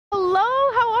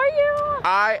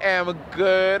I am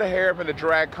good here for the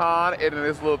DragCon in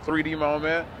this little 3D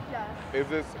moment. Yes. Is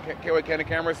this, can the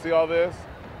camera see all this?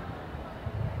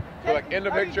 So like in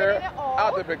the picture,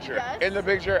 out the picture. Yes. In the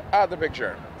picture, out the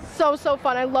picture. So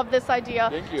fun. I love this idea.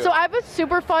 Thank you. So I have a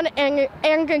super fun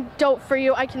anecdote for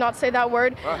you. I cannot say that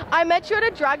word. I met you at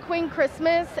a drag queen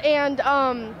Christmas, and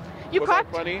you Was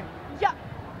cracked. that funny? Yeah.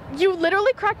 You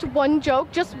literally cracked one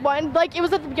joke, just one. Like, it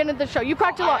was at the beginning of the show. You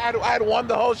cracked a lot. I had won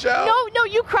the whole show? No,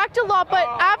 you cracked a lot, but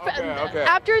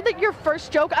after your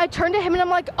first joke, I turned to him and I'm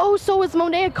like, oh, so is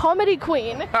Monet a comedy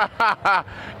queen? I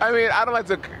mean, I don't like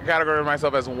to categorize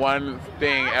myself as one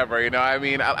thing ever, you know? I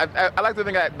mean, I like to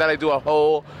think that I do a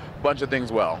whole bunch of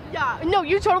things well. Yeah, no,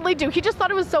 you totally do. He just thought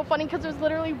it was so funny because it was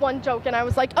literally one joke, and I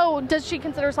was like, oh, does she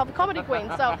consider herself a comedy queen?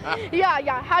 So,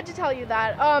 yeah, had to tell you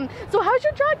that. So how's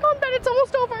your DragCon been? It's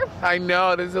almost over. I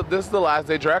know, this is the last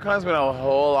day. DragCon's been a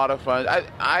whole lot of fun.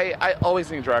 I always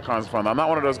think DragCon's fun. I'm not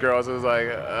one of those girls who's like,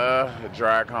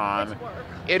 DragCon.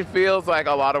 It feels like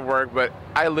a lot of work, but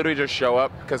I literally just show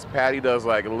up because Patty does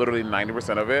like literally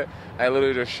 90% of it. I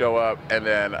literally just show up and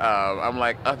then I'm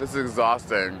like, oh, this is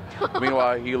exhausting.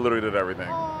 Meanwhile, he literally did everything.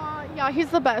 Yeah, he's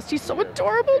the best. He's so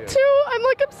adorable too. I'm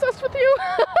like obsessed with you.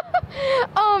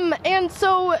 And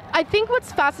so I think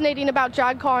what's fascinating about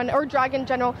DragCon, or drag in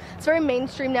general, it's very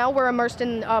mainstream now. We're immersed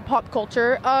in pop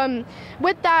culture.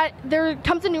 With that, there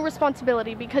comes a new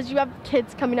responsibility because you have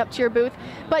kids coming up to your booth.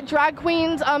 But drag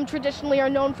queens traditionally are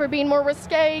known for being more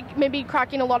risque, maybe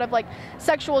cracking a lot of like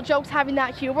sexual jokes, having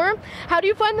that humor. How do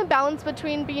you find the balance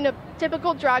between being a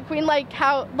typical drag queen,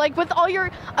 like with all your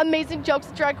amazing jokes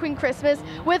at Drag Queen Christmas,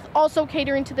 with also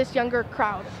catering to this younger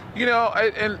crowd? You know,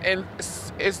 in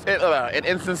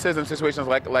instances and situations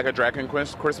like a Drag Queen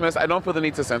Christmas, I don't feel the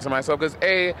need to censor myself because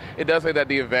it does say that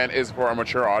the event is for a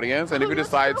mature audience, and if you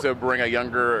decide to bring a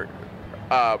younger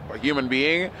human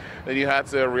being, then you have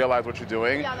to realize what you're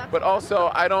doing. Yeah, but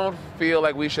also, I don't feel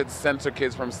like we should censor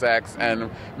kids from sex and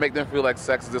make them feel like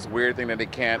sex is this weird thing that they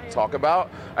can't talk about.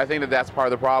 I think that that's part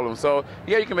of the problem. So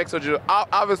yeah, you can make such a,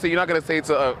 obviously you're not going to say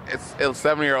to a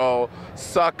 7-year-old,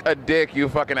 suck a dick, you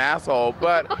fucking asshole,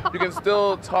 but you can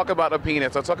still talk about a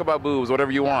penis or talk about boobs,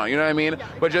 whatever you want, you know what I mean? Yeah,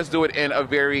 but just do it in a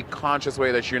very conscious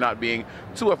way that you're not being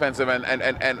too offensive and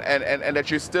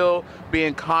that you're still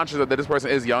being conscious that this person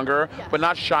is younger, but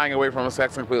not shying away from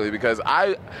sex completely, because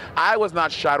I was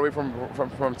not shied away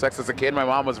from sex as a kid. My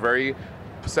mom was very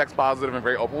sex positive and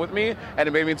very open with me, and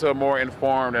it made me into a more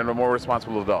informed and a more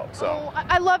responsible adult. So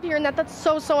I love hearing that. That's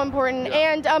so important.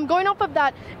 Yeah. And going off of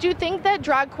that, do you think that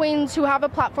drag queens who have a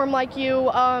platform like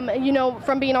you, you know,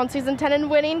 from being on season 10 and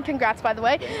winning, congrats by the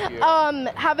way,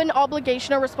 have an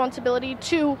obligation or responsibility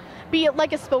to be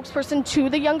like a spokesperson to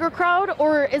the younger crowd,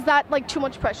 or is that like too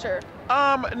much pressure?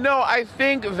 No, I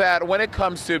think that when it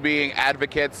comes to being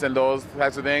advocates and those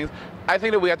types of things, I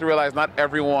think that we have to realize not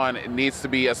everyone needs to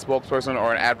be a spokesperson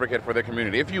or an advocate for their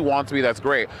community. If you want to be, that's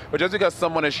great. But just because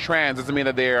someone is trans doesn't mean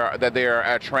that they are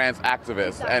a trans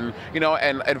activist, and you know,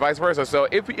 and vice versa. So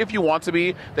if you want to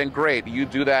be, then great, you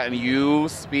do that and you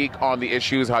speak on the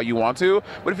issues how you want to.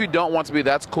 But if you don't want to be,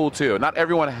 that's cool too. Not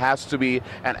everyone has to be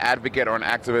an advocate or an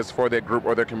activist for their group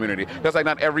or their community. Just like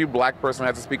not every black person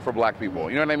has to speak for black people.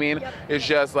 You know what I mean? Yep. It's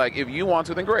just like if you want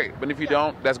to, then great. But if you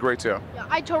don't, that's great too. Yeah,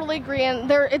 I totally agree. And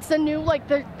it's the new, like,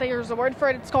 there's a word for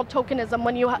it. It's called tokenism,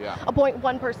 when you appoint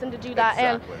one person to do that.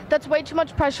 Exactly. And that's way too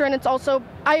much pressure. And it's also,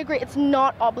 I agree, it's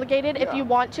not obligated. If you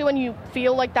want to and you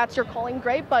feel like that's your calling,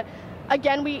 great. But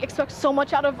again, we expect so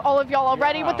much out of all of y'all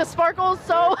already with the sparkles.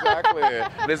 So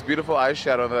exactly. This beautiful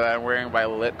eyeshadow that I'm wearing by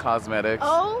Lit Cosmetics.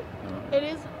 Oh, it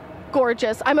is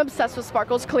gorgeous. I'm obsessed with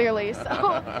sparkles, clearly. So,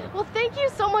 well, thank you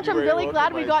so much. I'm really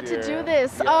glad we got to do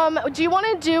this. Yeah. Do you want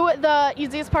to do the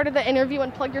easiest part of the interview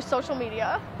and plug your social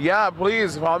media? Yeah,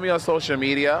 please follow me on social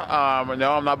media.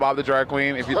 No, I'm not Bob the Drag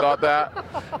Queen. If you thought that,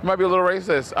 you might be a little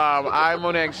racist. I'm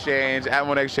Monet Exchange, at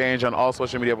Monet Exchange on all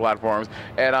social media platforms.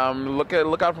 And look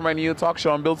out for my new talk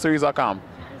show on BuildSeries.com.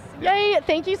 Yes. Yay,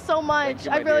 thank you so much.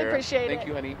 I really appreciate it. Thank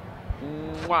you, honey.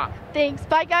 Mwah. Thanks.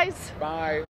 Bye, guys.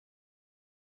 Bye.